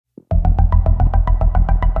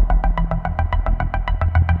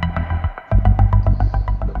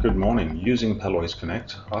using Palloys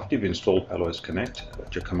Connect, after you've installed Palloys Connect,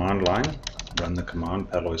 at your command line, run the command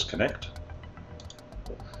Palloys Connect.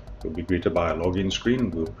 You'll be greeted by a login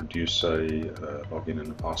screen. We'll produce a login and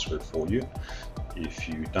a password for you. If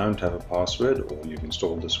you don't have a password or you've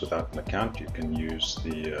installed this without an account, you can use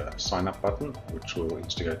the sign up button, which will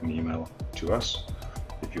instigate an email to us.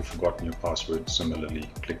 If you've forgotten your password, similarly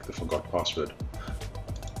click the forgot password.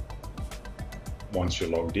 Once you're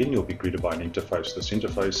logged in, you'll be greeted by an interface. This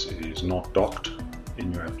interface is not docked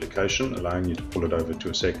in your application, allowing you to pull it over to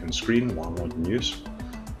a second screen while not in use,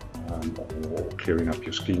 or clearing up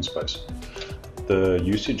your screen space. The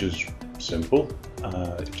usage is simple.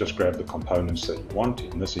 Just grab the components that you want.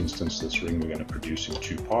 In this instance, this ring we're going to produce in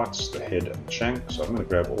two parts, the head and the shank. So I'm going to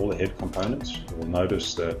grab all the head components. You will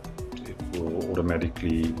notice that it will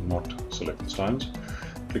automatically not select the stones.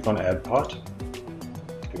 Click on Add Part.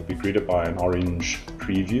 You'll be greeted by an orange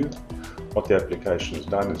preview. What the application has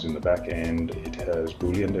done is in the back end it has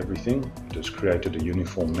booleaned everything. It has created a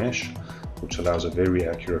uniform mesh which allows a very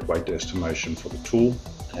accurate weight estimation for the tool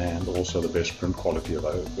and also the best print quality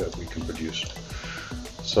that we can produce.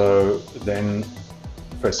 So then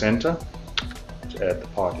press enter to add the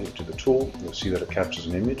part into the tool. You'll see that it captures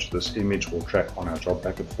an image. This image will track on our job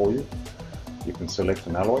packet for you. You can select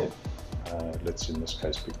an alloy. Let's in this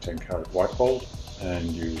case pick 10 karat white gold,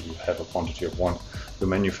 and you have a quantity of one. The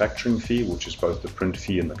manufacturing fee, which is both the print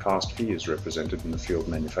fee and the cast fee, is represented in the field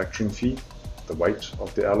manufacturing fee. The weight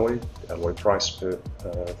of the alloy price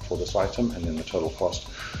for this item, and then the total cost.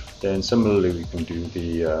 Then similarly we can do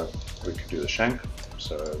the shank.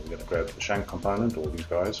 So we're going to grab the shank component, all these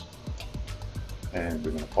guys, and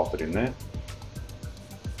we're going to pop it in there.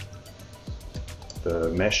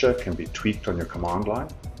 The mesher can be tweaked on your command line.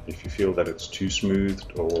 If you feel that it's too smooth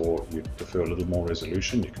or you prefer a little more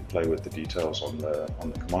resolution, you can play with the details on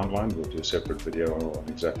the command line. We'll do a separate video on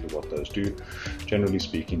exactly what those do. Generally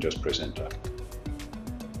speaking, just press enter.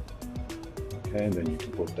 Okay, and then you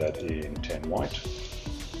can put that in 10 white.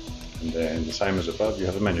 And then the same as above, you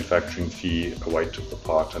have a manufacturing fee, a weight of the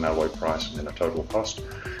part, an alloy price, and then a total cost.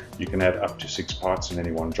 You can add up to 6 parts in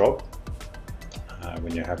any one job.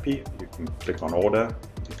 When you're happy, you can click on order.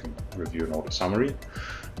 You can review an order summary.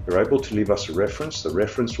 You're able to leave us a reference. The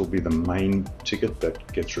reference will be the main ticket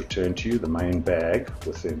that gets returned to you, the main bag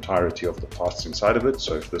with the entirety of the parts inside of it.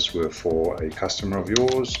 So if this were for a customer of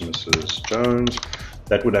yours, Mrs. Jones,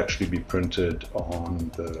 that would actually be printed on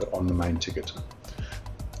the main ticket.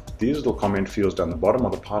 These little comment fields down the bottom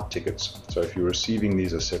are the part tickets. So if you're receiving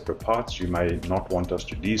these as separate parts, you may not want us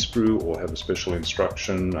to de-sprue or have a special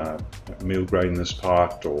instruction, mill grain this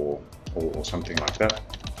part or something like that.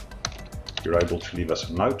 You're able to leave us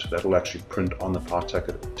a note that will actually print on the part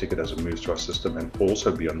ticket as it moves to our system, and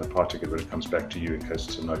also be on the part ticket when it comes back to you in case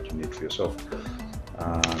it's a note you need for yourself.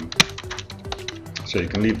 So you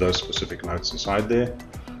can leave those specific notes inside there.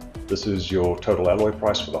 This is your total alloy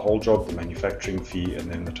price for the whole job, the manufacturing fee, and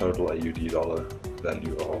then the total AUD dollar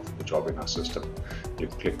value of the job in our system. You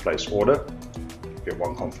can click place order, you get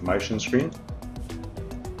one confirmation screen,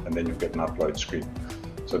 and then you'll get an upload screen.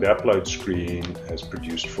 So the upload screen has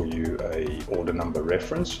produced for you a order number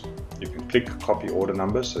reference. You can click copy order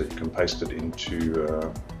number so you can paste it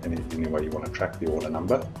into any way you want to track the order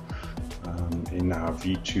number. In our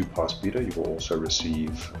V2 past beta, you will also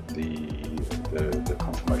receive the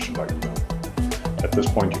confirmation by email. At this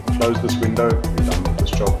point, you can close this window. You're done with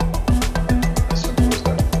this job.